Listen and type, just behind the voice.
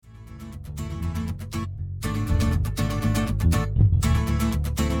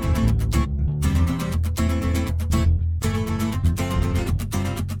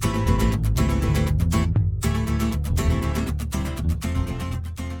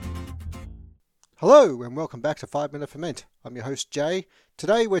Hello and welcome back to 5 Minute Ferment. I'm your host Jay.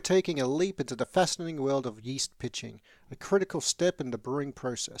 Today we're taking a leap into the fascinating world of yeast pitching, a critical step in the brewing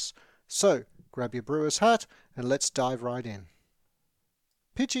process. So grab your brewer's hat and let's dive right in.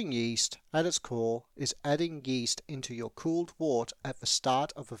 Pitching yeast, at its core, is adding yeast into your cooled wort at the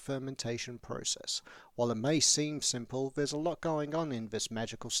start of a fermentation process. While it may seem simple, there's a lot going on in this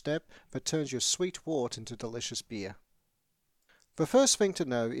magical step that turns your sweet wort into delicious beer. The first thing to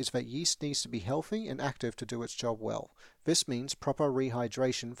know is that yeast needs to be healthy and active to do its job well. This means proper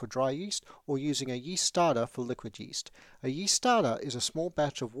rehydration for dry yeast or using a yeast starter for liquid yeast. A yeast starter is a small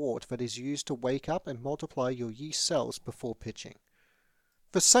batch of wort that is used to wake up and multiply your yeast cells before pitching.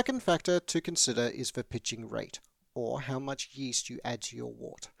 The second factor to consider is the pitching rate, or how much yeast you add to your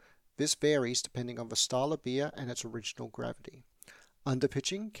wort. This varies depending on the style of beer and its original gravity.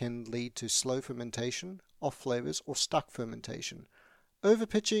 Underpitching can lead to slow fermentation, off flavors, or stuck fermentation.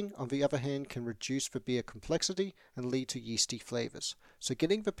 Overpitching, on the other hand, can reduce the beer complexity and lead to yeasty flavors, so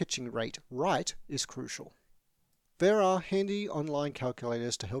getting the pitching rate right is crucial. There are handy online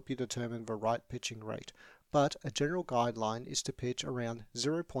calculators to help you determine the right pitching rate, but a general guideline is to pitch around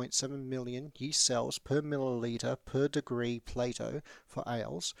 0.7 million yeast cells per milliliter per degree Plato for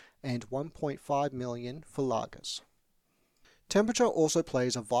ales and 1.5 million for lagers. Temperature also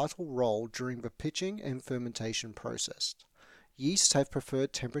plays a vital role during the pitching and fermentation process. Yeasts have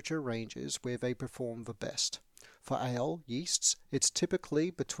preferred temperature ranges where they perform the best. For ale yeasts, it's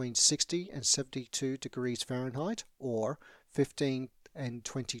typically between 60 and 72 degrees Fahrenheit or 15 and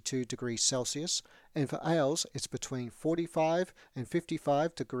 22 degrees Celsius, and for ales it's between 45 and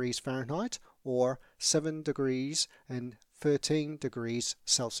 55 degrees Fahrenheit or 7 degrees and 13 degrees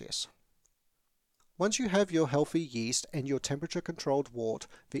Celsius. Once you have your healthy yeast and your temperature-controlled wort,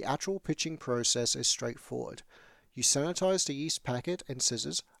 the actual pitching process is straightforward. You sanitize the yeast packet and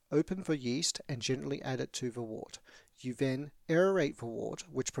scissors, open the yeast and gently add it to the wort. You then aerate the wort,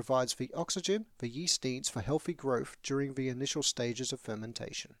 which provides the oxygen the yeast needs for healthy growth during the initial stages of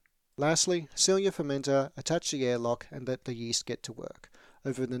fermentation. Lastly, seal your fermenter, attach the airlock and let the yeast get to work.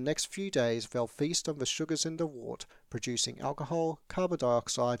 Over the next few days, they'll feast on the sugars in the wort, producing alcohol, carbon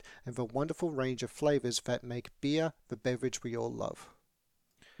dioxide, and the wonderful range of flavors that make beer the beverage we all love.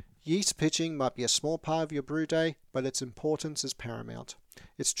 Yeast pitching might be a small part of your brew day, but its importance is paramount.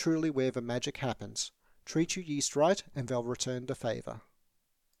 It's truly where the magic happens. Treat your yeast right, and they'll return the favor.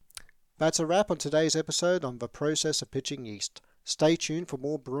 That's a wrap on today's episode on the process of pitching yeast. Stay tuned for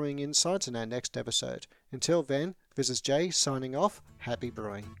more brewing insights in our next episode. Until then, this is Jay signing off. Happy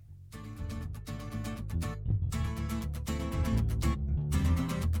brewing.